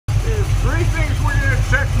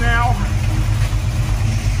check now.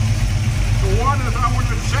 The one is I want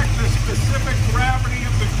to check the specific gravity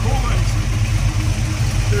of the coolant.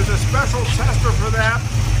 There's a special tester for that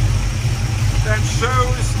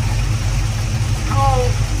shows how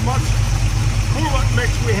much coolant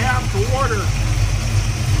mix we have to water.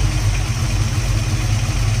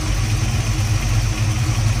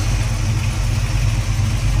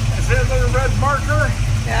 Is there a little red marker?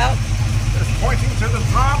 Yep. It's pointing to the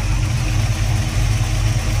top.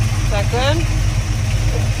 Is that good?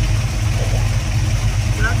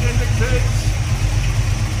 That indicates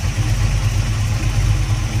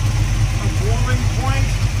a boiling point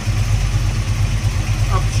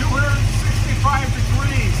of 265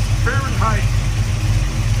 degrees Fahrenheit.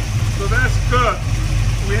 So that's good.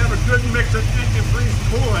 We have a good mix of antifreeze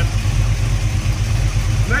coolant.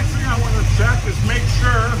 Next thing I want to check is make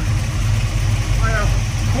sure I have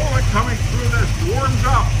coolant coming through that's warmed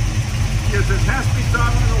up, because it has to be done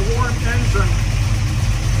on a warm engine.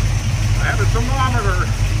 I have a thermometer.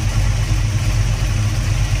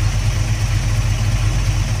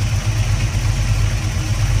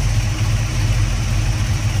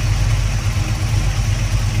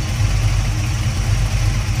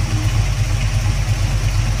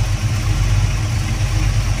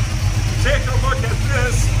 Take a look at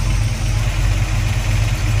this.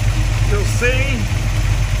 You'll see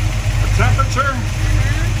the temperature.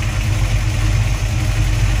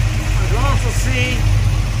 I can also see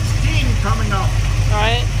steam coming up. All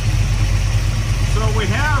right. So we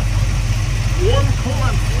have warm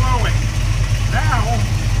coolant flowing. Now,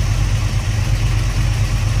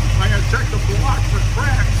 I'm going to check the block for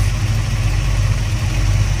cracks.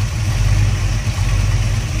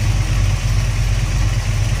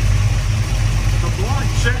 The block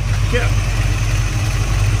check kit.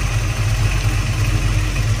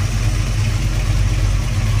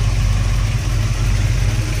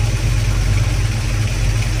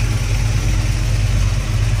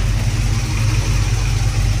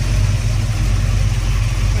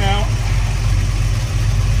 Now,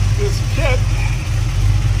 this kit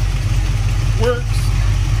works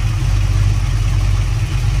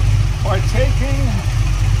by taking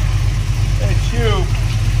a tube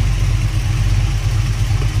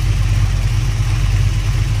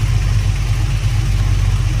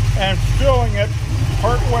and filling it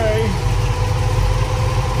partway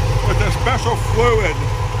with a special fluid.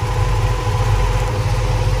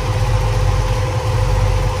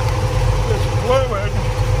 This fluid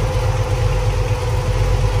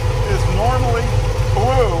is normally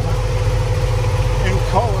blue in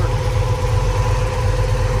color.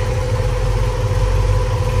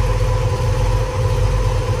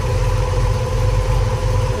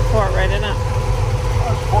 Pour it right in it.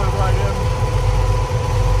 Let's pour it right in.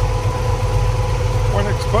 When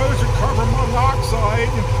exposed to carbon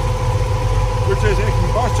monoxide, which is a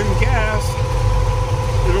combustion gas,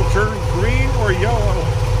 it'll turn green or yellow.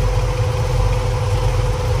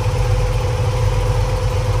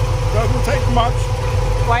 Doesn't take much.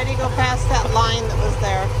 Why did you go past that line that was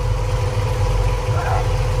there?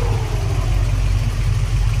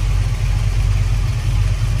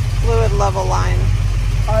 Fluid level line.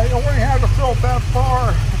 I only had to fill it that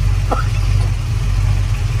far.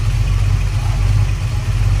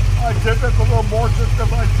 I did this a little more just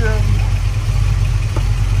because I can.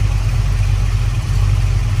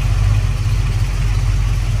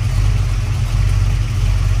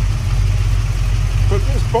 Put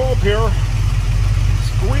this bulb here,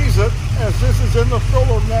 squeeze it as this is in the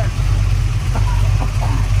filler neck.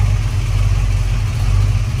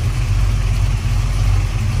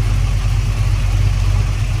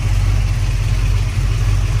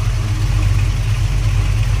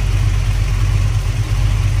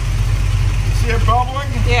 See it bubbling?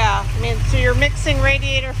 Yeah, I mean, so you're mixing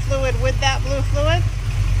radiator fluid with that blue fluid?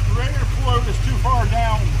 Radiator fluid is too far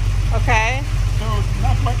down, Okay. so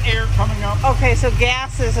nothing but air coming up. Okay, so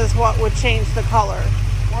gases is what would change the color.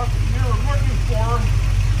 What you're looking for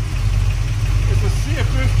is to see if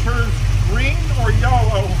this turns green or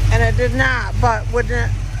yellow. And it did not, but wouldn't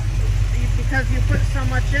it, because you put so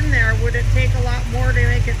much in there, would it take a lot more to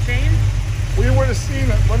make it change? We would have seen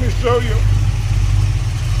it. Let me show you.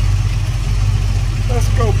 Let's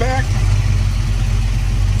go back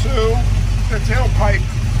to the tailpipe,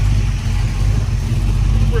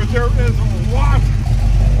 where there is a lot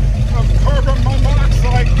of carbon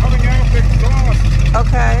monoxide coming out of the exhaust.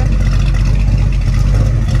 Okay.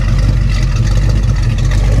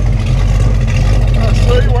 I'll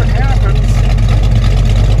show you what happens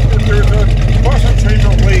if there's a combustion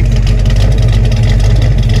chamber leak.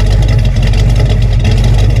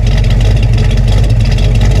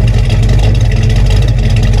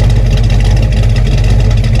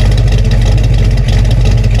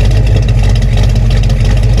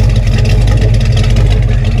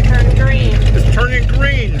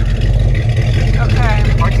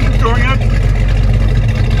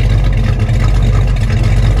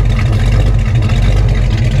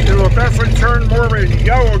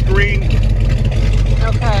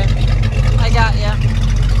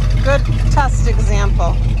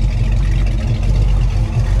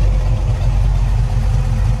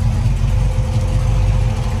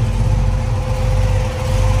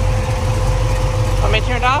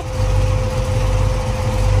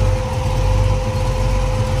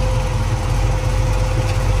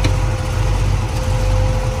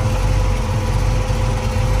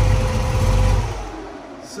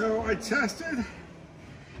 tested,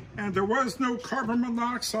 and there was no carbon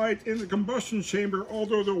monoxide in the combustion chamber,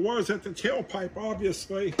 although there was at the tailpipe,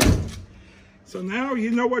 obviously. So now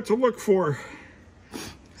you know what to look for.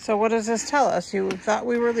 So what does this tell us? You thought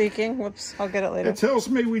we were leaking. Whoops, I'll get it later. It tells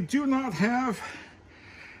me we do not have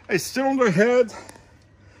a cylinder head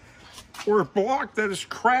or a block that is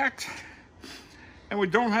cracked, and we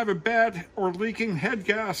don't have a bad or leaking head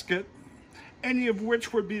gasket, any of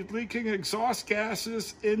which would be leaking exhaust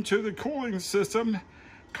gases into the cooling system,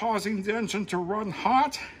 causing the engine to run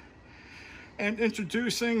hot and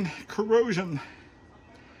introducing corrosion.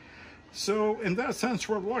 So in that sense,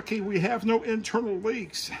 we're lucky we have no internal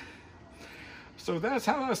leaks. So that's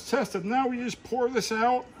how that's tested. Now we just pour this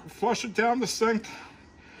out, flush it down the sink.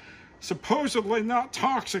 Supposedly not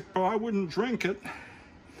toxic, but I wouldn't drink it.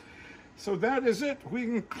 So that is it. We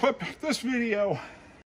can clip this video.